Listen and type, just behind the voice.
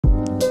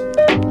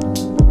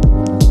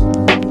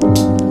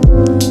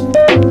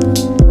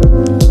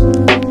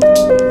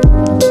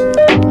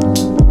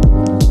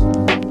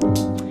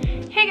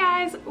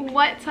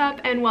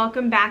and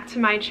welcome back to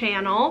my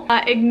channel.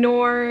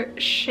 Ignore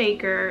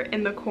Shaker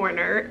in the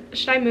corner.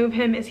 Should I move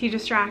him? Is he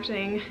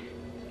distracting?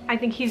 I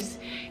think he's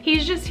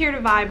just here to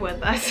vibe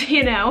with us,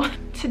 you know.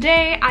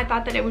 Today I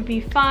thought that it would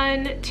be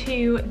fun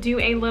to do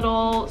a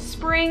little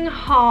spring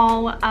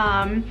haul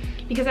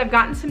because I've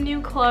gotten some new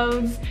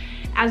clothes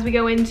as we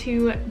go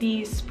into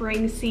the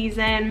spring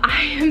season.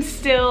 I am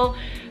still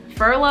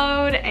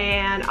furloughed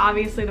and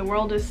obviously the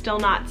world is still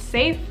not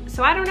safe,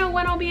 so I don't know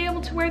when I'll be able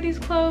to wear these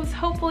clothes,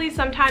 hopefully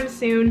sometime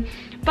soon,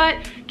 but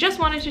just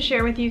wanted to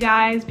share with you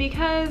guys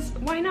because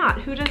why not?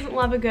 Who doesn't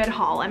love a good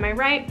haul, am I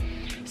right?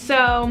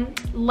 So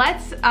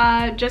let's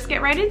just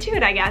get right into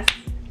it, I guess.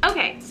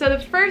 Okay, so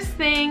the first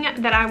thing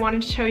that I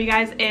wanted to show you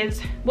guys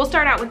is, we'll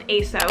start out with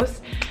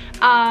ASOS.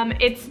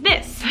 It's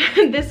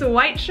this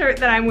white shirt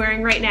that I'm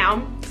wearing right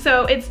now.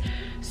 So it's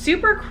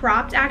super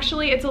cropped,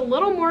 actually. It's a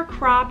little more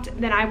cropped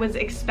than I was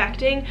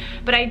expecting,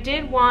 but I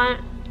did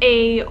want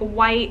a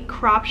white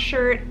crop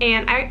shirt,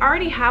 and I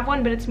already have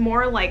one, but it's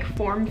more like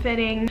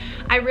form-fitting.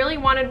 I really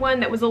wanted one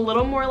that was a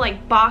little more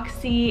like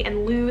boxy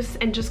and loose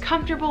and just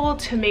comfortable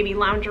to maybe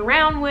lounge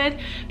around with,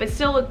 but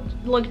still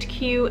looked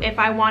cute if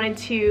I wanted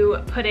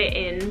to put it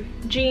in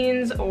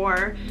jeans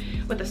or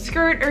with a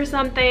skirt or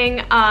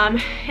something.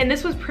 And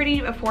this was pretty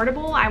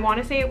affordable. I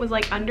want to say it was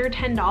like under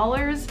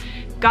 $10.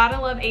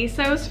 Gotta love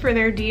ASOS for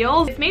their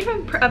deals. It's made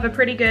of a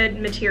pretty good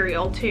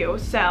material too,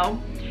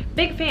 so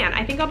big fan.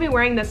 I think I'll be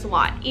wearing this a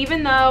lot.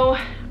 Even though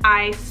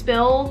I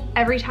spill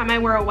every time I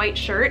wear a white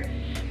shirt,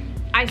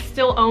 I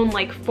still own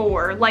like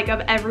 4, like of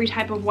every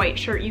type of white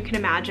shirt you can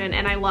imagine,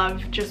 and I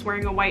love just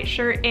wearing a white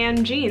shirt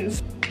and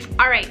jeans.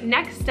 All right,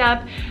 next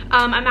up,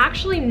 I'm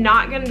actually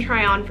not gonna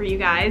try on for you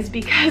guys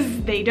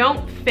because they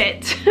don't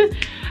fit,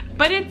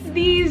 but it's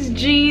these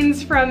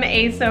jeans from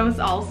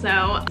ASOS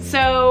also.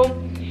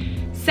 So,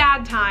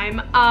 sad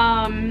time.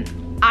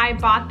 I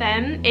bought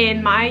them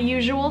in my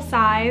usual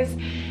size,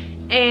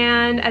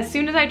 and as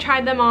soon as I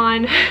tried them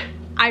on,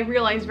 I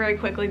realized very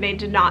quickly they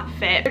did not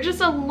fit. They're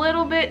just a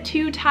little bit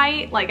too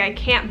tight, like I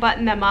can't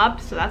button them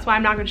up, so that's why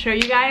I'm not gonna show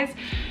you guys.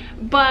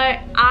 But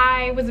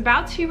I was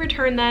about to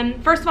return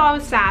them. First of all, I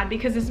was sad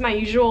because this is my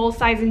usual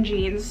size in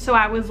jeans, so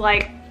I was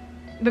like,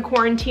 the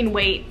quarantine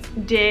weight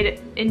did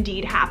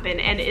indeed happen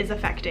and is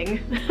affecting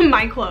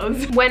my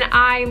clothes. When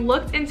I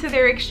looked into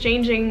their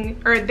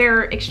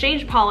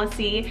exchange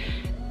policy,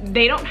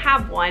 they don't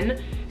have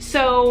one.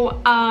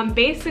 So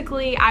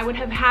basically I would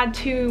have had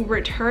to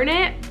return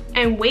it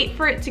and wait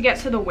for it to get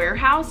to the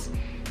warehouse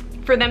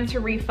for them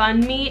to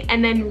refund me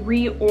and then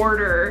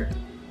reorder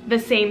the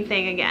same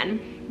thing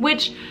again,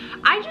 which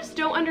I just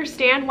don't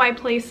understand why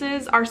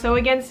places are so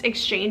against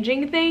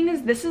exchanging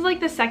things. This is like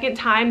the second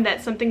time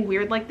that something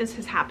weird like this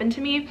has happened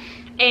to me.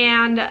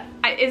 And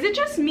is it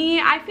just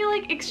me? I feel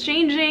like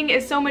exchanging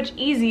is so much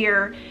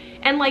easier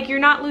and like you're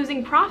not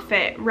losing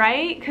profit,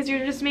 right? Because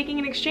you're just making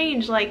an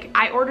exchange. Like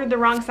I ordered the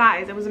wrong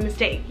size, it was a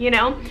mistake, you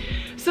know?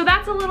 So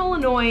that's a little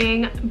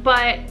annoying,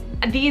 but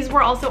these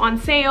were also on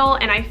sale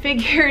and I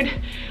figured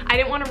I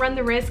didn't want to run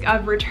the risk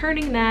of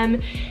returning them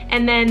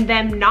and then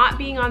them not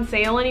being on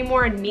sale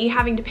anymore and me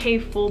having to pay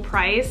full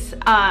price.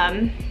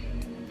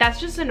 That's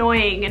just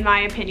annoying in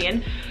my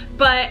opinion.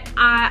 But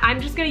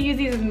I'm just gonna use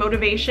these as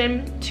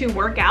motivation to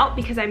work out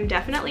because I'm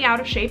definitely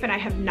out of shape and I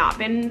have not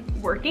been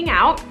working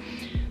out.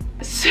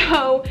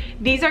 So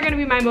these are gonna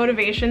be my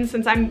motivation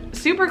since I'm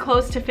super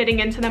close to fitting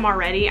into them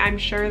already. I'm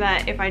sure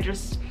that if I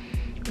just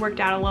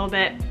worked out a little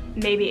bit,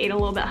 maybe ate a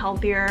little bit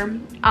healthier,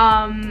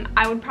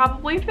 I would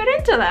probably fit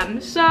into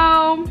them.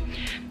 So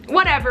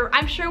whatever,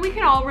 I'm sure we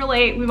can all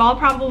relate. We've all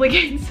probably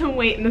gained some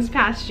weight in this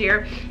past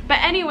year. But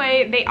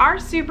anyway, they are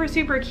super,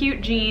 super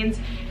cute jeans.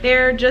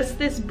 They're just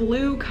this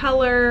blue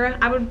color.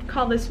 I would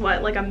call this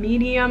what, like a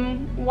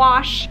medium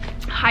wash.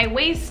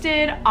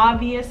 High-waisted,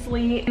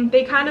 obviously.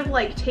 They kind of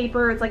like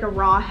taper, it's like a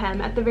raw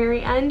hem at the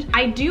very end.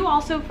 I do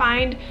also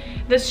find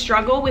the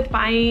struggle with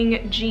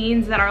buying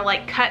jeans that are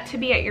like cut to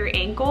be at your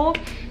ankle.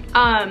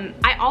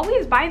 I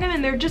always buy them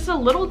and they're just a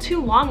little too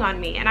long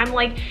on me, and I'm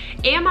like,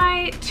 am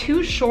I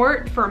too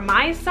short for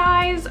my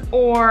size,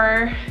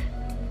 or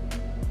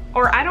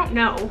I don't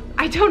know.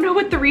 I don't know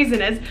what the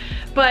reason is,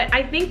 but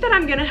I think that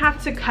I'm gonna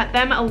have to cut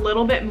them a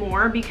little bit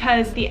more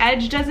because the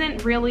edge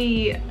doesn't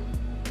really,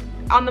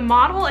 on the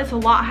model it's a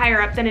lot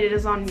higher up than it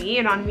is on me,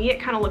 and on me it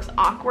kind of looks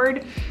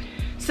awkward.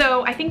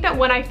 So I think that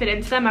when I fit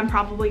into them, I'm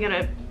probably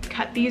gonna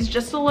cut these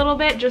just a little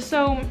bit just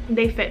so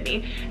they fit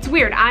me. It's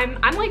weird,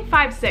 I'm like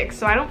 5'6",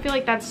 so I don't feel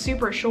like that's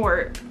super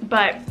short,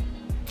 but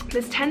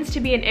this tends to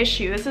be an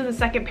issue. This is the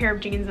second pair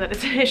of jeans that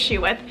it's an issue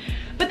with.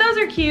 But those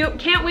are cute,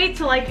 can't wait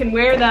till I can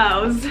wear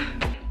those.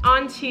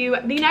 On to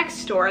the next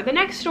store. The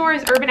next store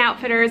is Urban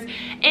Outfitters,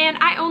 and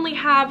I only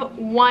have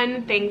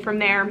one thing from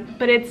there,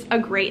 but it's a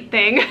great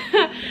thing.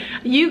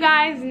 You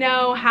guys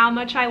know how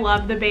much I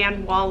love the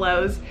band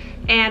Wallows,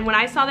 and when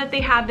I saw that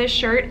they had this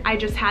shirt, I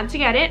just had to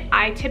get it.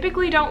 I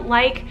typically don't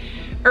like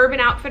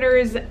Urban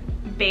Outfitters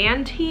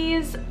band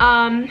tees.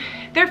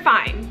 They're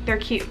fine, they're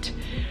cute,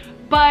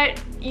 but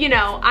you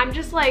know, I'm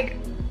just like,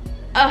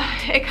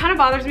 it kind of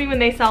bothers me when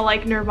they sell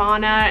like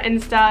Nirvana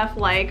and stuff.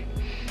 Like,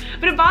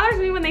 But it bothers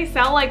me when they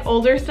sell like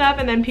older stuff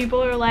and then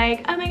people are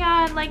like, oh my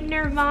God, like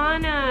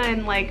Nirvana,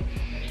 and like,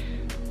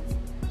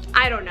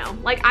 I don't know.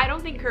 Like, I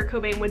don't think Kurt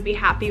Cobain would be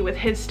happy with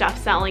his stuff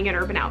selling at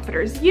Urban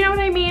Outfitters. You know what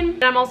I mean?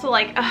 And I'm also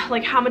like, ugh,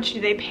 like how much do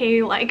they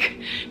pay like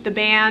the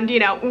band, you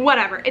know,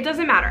 whatever. It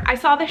doesn't matter. I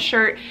saw this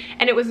shirt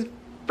and it was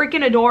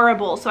freaking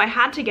adorable, so I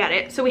had to get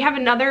it. So we have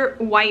another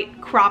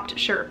white cropped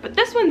shirt, but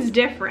this one's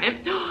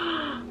different.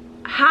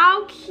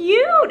 How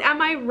cute,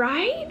 am I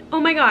right? Oh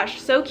my gosh,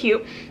 so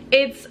cute.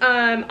 It's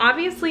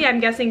obviously, I'm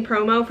guessing,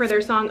 promo for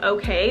their song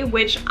Okay,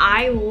 which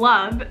I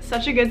love,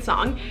 such a good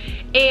song.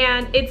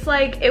 And it's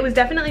like, it was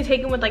definitely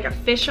taken with like a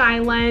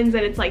fisheye lens,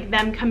 and it's like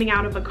them coming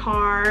out of a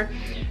car.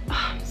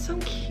 Oh, so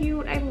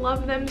cute, I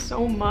love them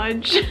so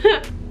much.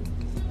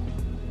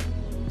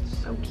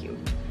 So cute.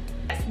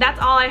 That's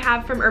all I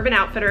have from Urban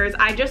Outfitters.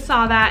 I just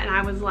saw that and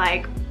I was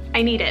like,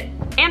 I need it.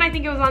 And I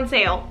think it was on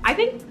sale. I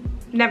think,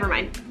 never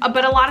mind.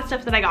 But a lot of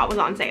stuff that I got was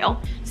on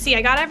sale. See,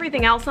 I got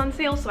everything else on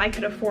sale so I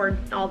could afford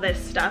all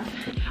this stuff.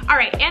 All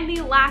right, and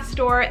the last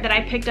store that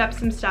I picked up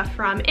some stuff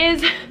from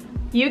is,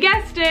 you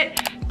guessed it,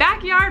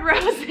 Backyard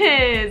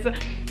Roses.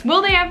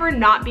 Will they ever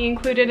not be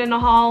included in a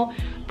haul?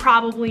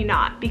 Probably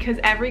not, because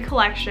every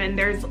collection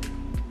there's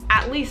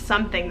at least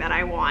something that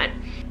I want.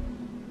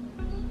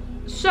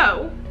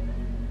 So,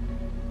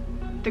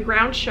 the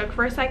ground shook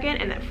for a second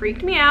and that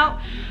freaked me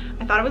out.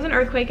 I thought it was an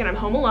earthquake and I'm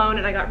home alone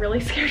and I got really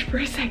scared for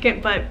a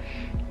second, but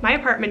my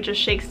apartment just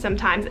shakes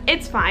sometimes.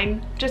 It's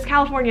fine, just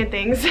California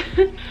things.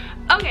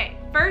 Okay,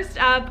 first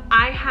up,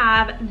 I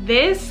have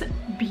this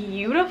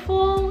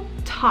beautiful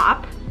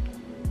top.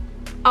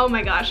 Oh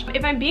my gosh,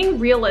 if I'm being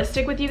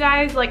realistic with you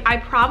guys, like I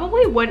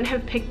probably wouldn't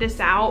have picked this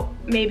out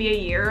maybe a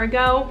year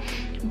ago,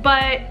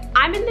 but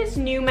I'm in this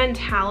new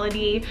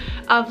mentality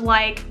of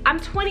like, I'm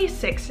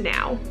 26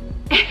 now.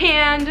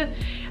 And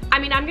I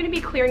mean, I'm gonna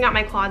be clearing out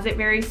my closet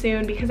very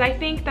soon because I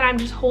think that I'm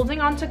just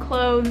holding on to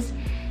clothes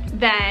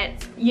that,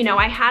 you know,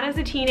 I had as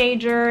a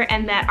teenager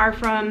and that are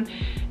from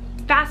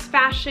fast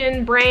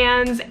fashion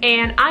brands,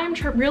 and I am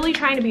really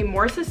trying to be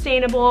more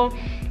sustainable,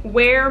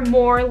 wear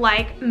more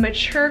like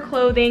mature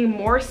clothing,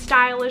 more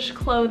stylish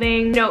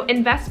clothing, you know,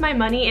 invest my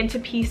money into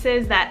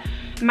pieces that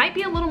might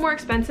be a little more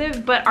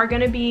expensive but are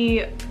gonna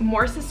be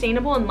more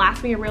sustainable and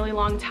last me a really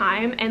long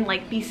time, and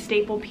like be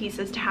staple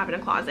pieces to have in a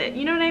closet,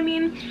 you know what I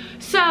mean?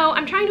 So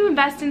I'm trying to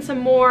invest in some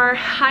more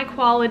high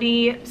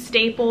quality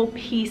staple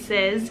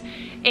pieces,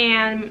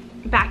 and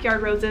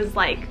Backyard Roses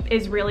like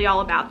is really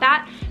all about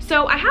that.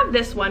 So I have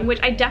this one, which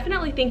I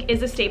definitely think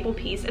is a staple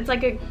piece. It's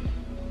like a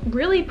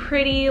really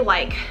pretty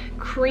like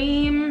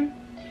cream,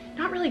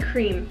 not really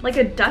cream, like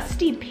a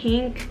dusty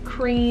pink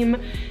cream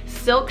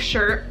silk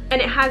shirt,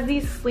 and it has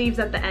these sleeves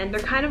at the end.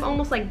 They're kind of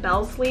almost like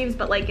bell sleeves,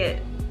 but like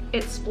it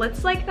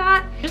splits like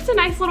that. Just a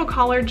nice little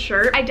collared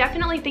shirt. I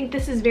definitely think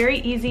this is very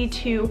easy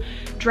to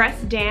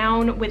dress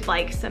down with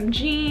like some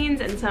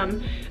jeans and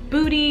some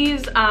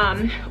booties,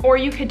 or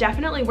you could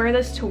definitely wear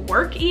this to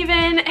work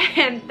even.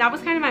 And that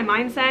was kind of my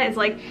mindset, is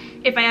like,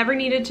 if I ever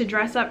needed to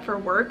dress up for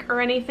work or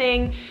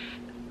anything,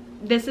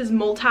 this is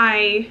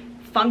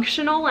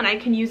multi-functional and I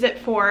can use it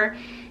for,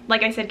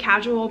 like I said,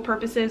 casual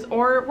purposes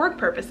or work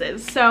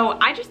purposes. So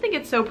I just think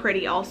it's so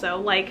pretty also.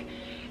 Like,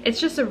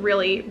 it's just a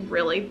really,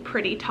 really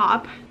pretty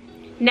top.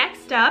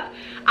 Next up,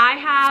 I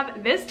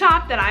have this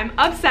top that I'm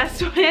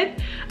obsessed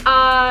with.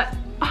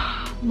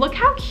 Look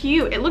how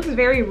cute. It looks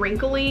very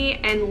wrinkly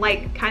and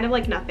like kind of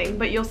like nothing,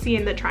 but you'll see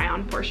in the try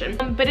on portion.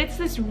 But it's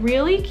this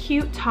really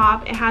cute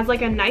top. It has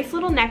like a nice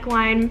little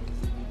neckline,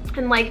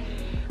 and like,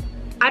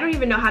 I don't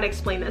even know how to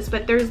explain this,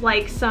 but there's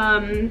like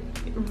some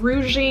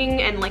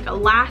rouging and like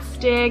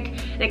elastic,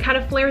 and it kind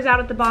of flares out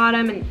at the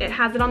bottom, and it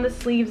has it on the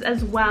sleeves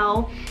as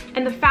well.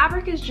 And the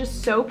fabric is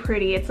just so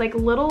pretty. It's like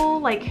little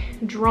like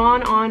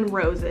drawn on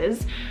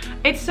roses.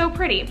 It's so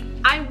pretty.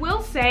 I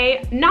will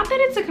say, not that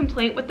it's a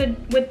complaint with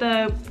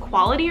the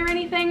quality or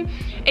anything.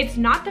 It's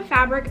not the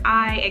fabric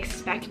I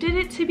expected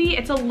it to be.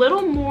 It's a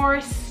little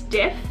more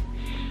stiff.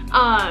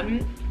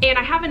 And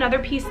I have another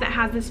piece that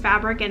has this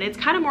fabric, and it's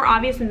kind of more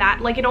obvious than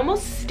that. Like, it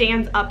almost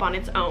stands up on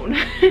its own,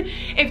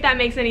 if that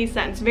makes any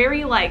sense.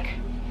 Very like,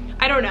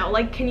 I don't know,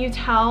 like, can you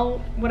tell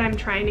what I'm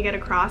trying to get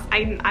across?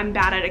 I'm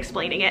bad at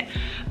explaining it,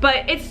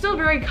 but it's still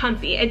very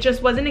comfy. It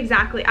just wasn't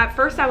exactly, at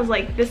first I was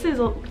like, this is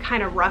a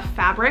kind of rough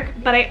fabric,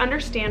 but I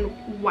understand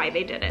why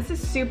they did it. This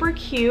is super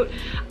cute.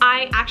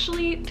 I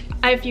actually,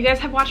 if you guys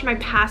have watched my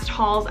past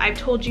hauls, I've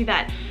told you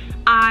that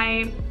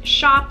I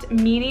shopped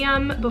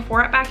medium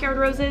before at Backyard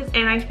Roses,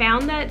 and I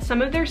found that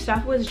some of their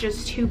stuff was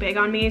just too big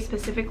on me,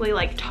 specifically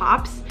like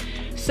tops.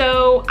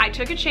 So I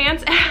took a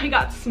chance and I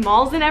got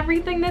smalls and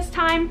everything this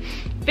time.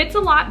 Fits a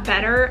lot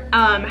better.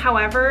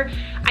 However,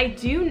 I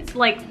do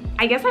like,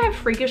 I guess I have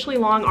freakishly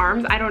long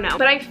arms, I don't know,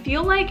 but I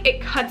feel like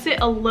it cuts it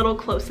a little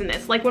close in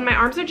this. Like, when my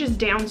arms are just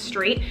down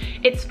straight,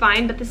 it's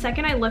fine, but the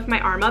second I lift my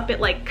arm up, it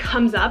like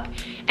comes up,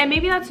 and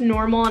maybe that's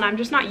normal and I'm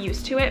just not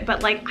used to it,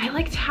 but like, I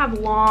like to have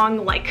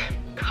long, like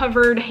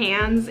covered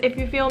hands, if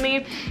you feel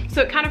me.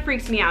 So it kind of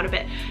freaks me out a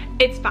bit.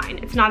 It's fine,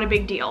 it's not a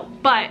big deal,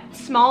 but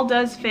small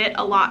does fit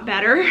a lot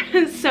better.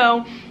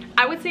 So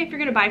I would say if you're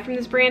gonna buy from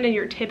this brand and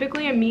you're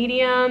typically a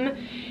medium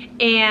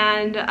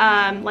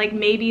and like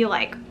maybe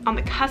like on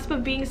the cusp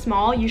of being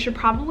small, you should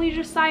probably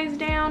just size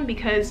down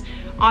because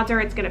odds are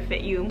it's gonna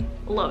fit you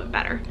a little bit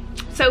better.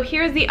 So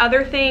here's the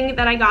other thing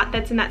that I got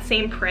that's in that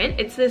same print.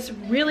 It's this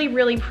really,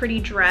 really pretty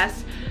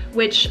dress,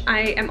 which I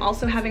am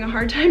also having a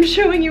hard time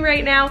showing you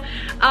right now.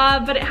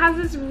 But it has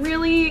this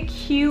really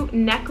cute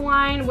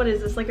neckline. What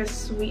is this, like a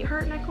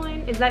sweetheart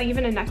neckline? Is that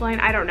even a neckline?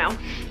 I don't know.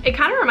 It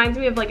kind of reminds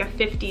me of like a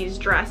 50s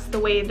dress, the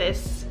way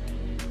this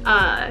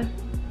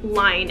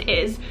line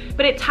is,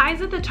 but it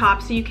ties at the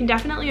top, so you can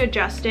definitely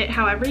adjust it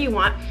however you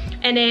want.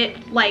 And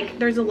it, like,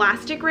 there's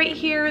elastic right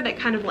here that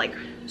kind of like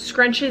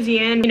scrunches you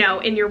in, you know,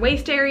 in your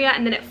waist area,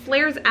 and then it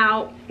flares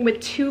out with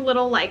two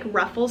little like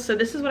ruffles. So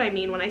this is what I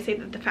mean when I say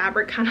that the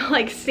fabric kind of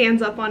like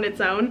stands up on its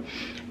own.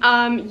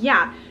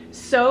 Yeah,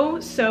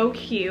 so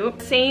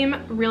cute. Same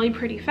really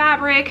pretty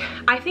fabric.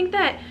 I think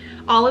that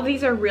all of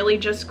these are really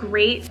just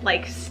great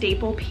like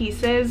staple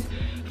pieces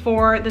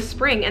for the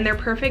spring, and they're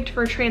perfect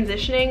for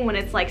transitioning when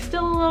it's like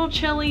still a little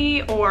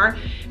chilly, or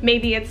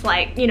maybe it's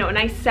like, you know, a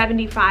nice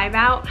 75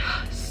 out.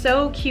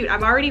 So cute.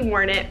 I've already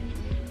worn it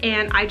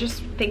and I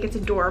just think it's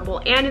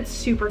adorable, and it's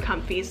super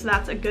comfy, so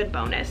that's a good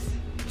bonus.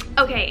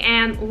 Okay,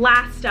 and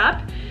last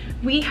up,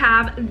 we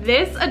have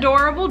this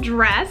adorable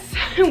dress,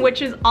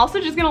 which is also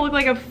just gonna look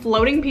like a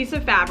floating piece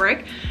of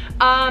fabric.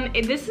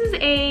 This is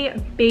a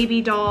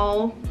baby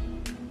doll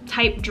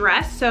type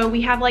dress. So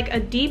we have like a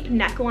deep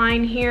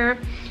neckline here,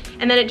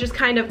 and then it just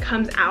kind of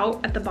comes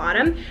out at the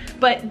bottom,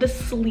 but the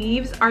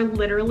sleeves are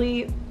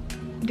literally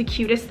the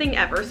cutest thing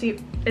ever. So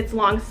it's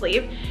long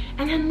sleeve,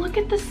 and then look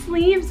at the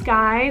sleeves,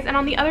 guys, and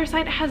on the other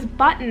side it has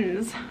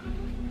buttons.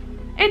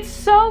 It's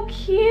so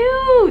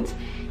cute.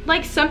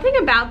 Like, something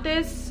about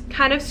this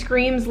kind of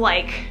screams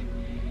like,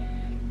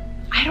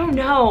 I don't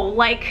know,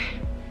 like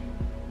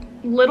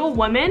Little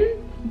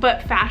Women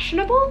but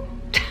fashionable.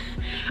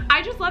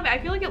 I just love it. I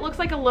feel like it looks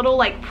like a little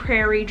like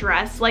prairie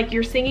dress, like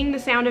you're singing The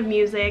Sound of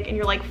Music and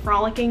you're like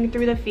frolicking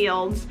through the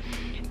fields.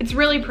 It's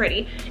really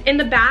pretty. In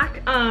the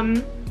back,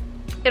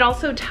 it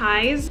also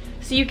ties,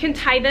 so you can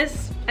tie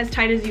this as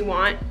tight as you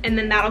want, and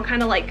then that'll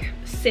kind of like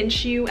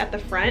cinch you at the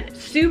front.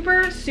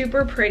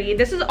 Super pretty.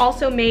 This is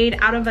also made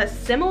out of a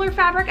similar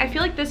fabric. I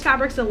feel like this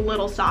fabric's a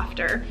little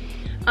softer.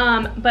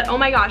 But oh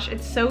my gosh,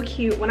 it's so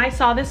cute. When I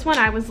saw this one,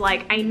 I was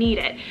like, I need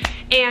it.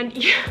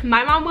 And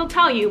my mom will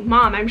tell you,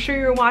 Mom, I'm sure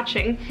you're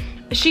watching,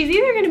 she's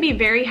either gonna be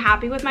very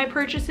happy with my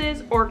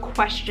purchases or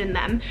question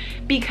them,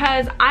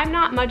 because I'm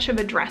not much of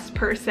a dress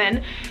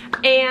person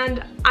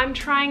and I'm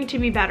trying to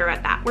be better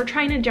at that. We're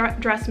trying to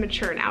dress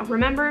mature now,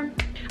 remember?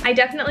 I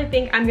definitely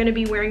think I'm gonna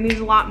be wearing these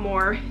a lot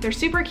more. They're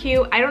super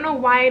cute. I don't know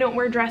why I don't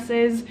wear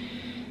dresses.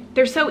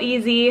 They're so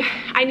easy.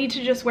 I need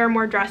to just wear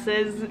more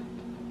dresses.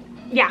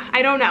 Yeah,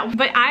 I don't know,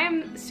 but I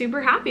am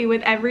super happy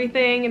with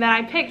everything that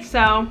I picked.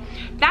 So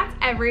that's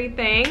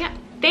everything.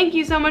 Thank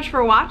you so much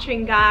for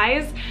watching,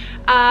 guys.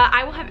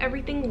 I will have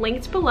everything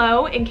linked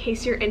below in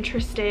case you're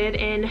interested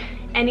in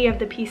any of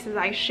the pieces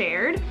I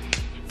shared.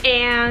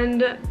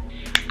 And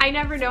I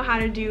never know how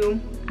to do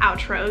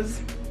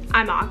outros.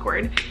 I'm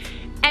awkward.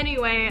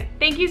 Anyway,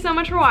 thank you so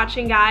much for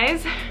watching,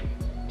 guys.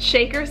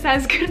 Shaker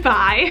says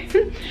goodbye.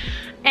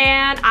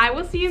 And I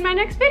will see you in my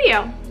next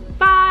video.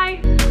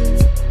 Bye.